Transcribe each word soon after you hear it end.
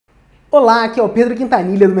Olá, aqui é o Pedro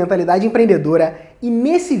Quintanilha do Mentalidade Empreendedora e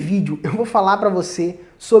nesse vídeo eu vou falar para você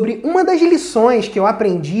sobre uma das lições que eu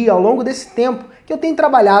aprendi ao longo desse tempo que eu tenho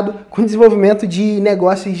trabalhado com desenvolvimento de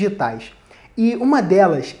negócios digitais. E uma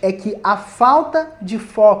delas é que a falta de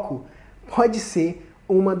foco pode ser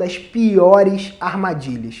uma das piores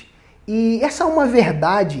armadilhas. E essa é uma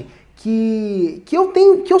verdade que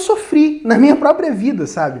eu sofri na minha própria vida,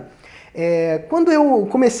 sabe? Quando eu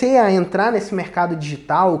comecei a entrar nesse mercado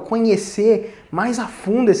digital, conhecer mais a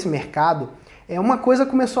fundo esse mercado, uma coisa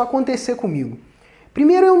começou a acontecer comigo.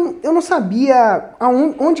 Primeiro, eu não sabia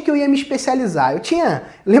onde que eu ia me especializar.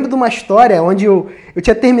 Lembro de uma história onde eu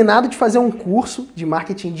tinha terminado de fazer um curso de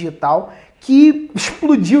marketing digital que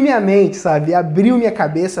explodiu minha mente, sabe? Abriu minha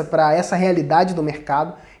cabeça para essa realidade do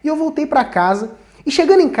mercado. E eu voltei para casa e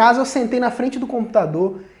chegando em casa eu sentei na frente do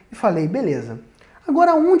computador e falei, beleza,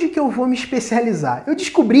 agora onde que eu vou me especializar? Eu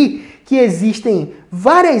descobri que existem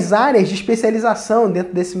várias áreas de especialização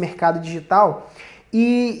dentro desse mercado digital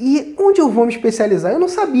e onde eu vou me especializar? Eu não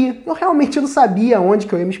sabia, eu realmente não sabia onde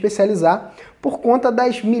que eu ia me especializar por conta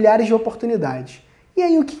das milhares de oportunidades. E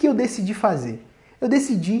aí o que eu decidi fazer? Eu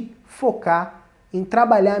decidi focar em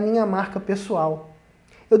trabalhar a minha marca pessoal.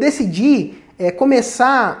 Eu decidi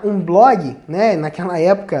começar um blog, né? Naquela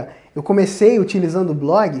época eu comecei utilizando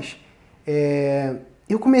blogs,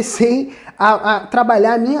 eu comecei a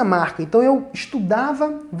trabalhar a minha marca. Então eu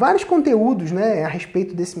estudava vários conteúdos, né, a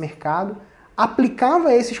respeito desse mercado,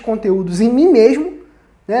 aplicava esses conteúdos em mim mesmo,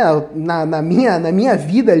 né, na minha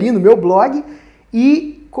vida ali, no meu blog,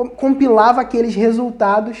 e compilava aqueles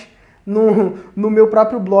resultados no meu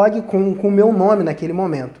próprio blog com o meu nome naquele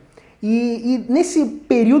momento. E nesse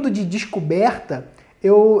período de descoberta,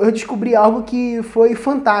 eu descobri algo que foi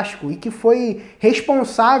fantástico e que foi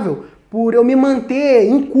responsável por eu me manter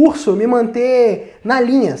em curso, me manter na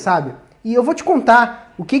linha, sabe? E eu vou te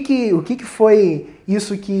contar o que foi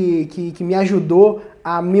isso que me ajudou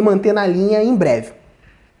a me manter na linha em breve.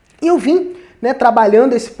 E eu vim, né,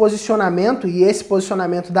 trabalhando esse posicionamento e esse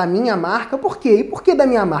posicionamento da minha marca. Por quê? E por que da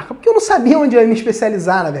minha marca? Porque eu não sabia onde eu ia me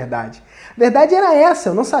especializar, na verdade. A verdade era essa,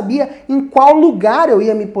 eu não sabia em qual lugar eu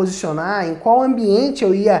ia me posicionar, em qual ambiente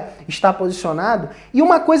eu ia estar posicionado. E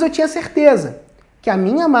uma coisa eu tinha certeza, que a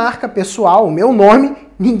minha marca pessoal, o meu nome,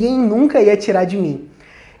 ninguém nunca ia tirar de mim.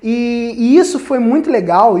 E isso foi muito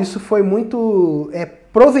legal, isso foi muito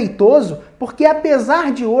proveitoso, porque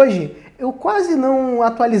apesar de hoje eu quase não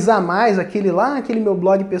atualizar mais aquele meu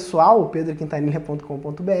blog pessoal,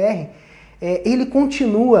 pedroquintanilha.com.br, ele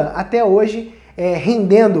continua até hoje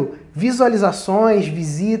rendendo visualizações,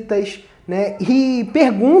 visitas, né, e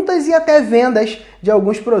perguntas e até vendas de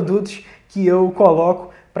alguns produtos que eu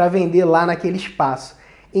coloco para vender lá naquele espaço.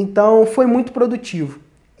 Então foi muito produtivo.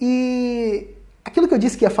 E aquilo que eu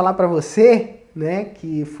disse que ia falar para você, né,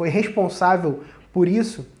 que foi responsável por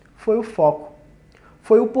isso, foi o foco.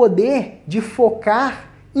 Foi o poder de focar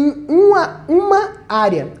em uma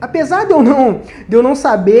área. Apesar de eu não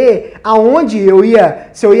saber aonde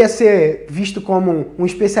se eu ia ser visto como um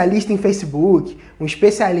especialista em Facebook, um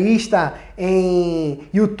especialista em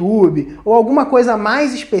YouTube ou alguma coisa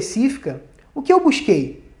mais específica, o que eu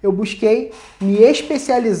busquei? Eu busquei me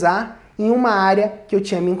especializar em uma área que eu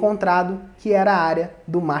tinha me encontrado, que era a área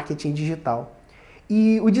do marketing digital.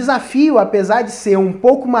 E o desafio, apesar de ser um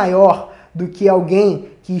pouco maior do que alguém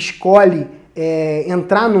que escolhe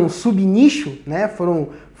entrar num subnicho, né?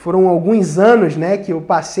 Foram alguns anos, né, que eu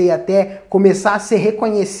passei até começar a ser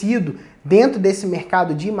reconhecido dentro desse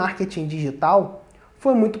mercado de marketing digital,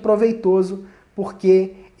 foi muito proveitoso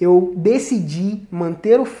porque eu decidi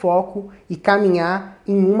manter o foco e caminhar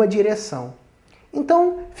em uma direção.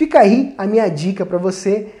 Então, fica aí a minha dica para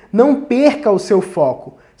você, não perca o seu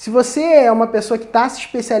foco. Se você é uma pessoa que está se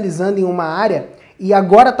especializando em uma área e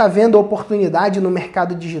agora está vendo oportunidade no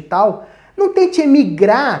mercado digital, não tente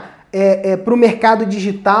emigrar para o mercado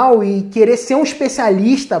digital e querer ser um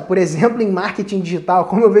especialista, por exemplo, em marketing digital,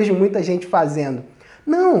 como eu vejo muita gente fazendo.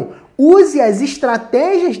 Não, use as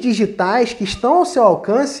estratégias digitais que estão ao seu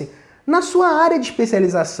alcance na sua área de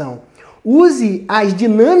especialização. Use as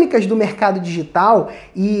dinâmicas do mercado digital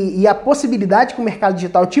e a possibilidade que o mercado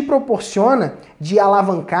digital te proporciona de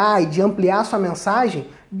alavancar e de ampliar sua mensagem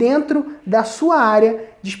dentro da sua área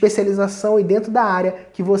de especialização e dentro da área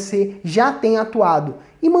que você já tem atuado.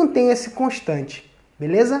 E mantenha-se constante,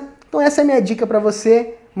 beleza? Então essa é a minha dica para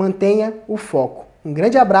você, mantenha o foco. Um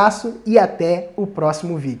grande abraço e até o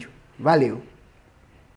próximo vídeo. Valeu!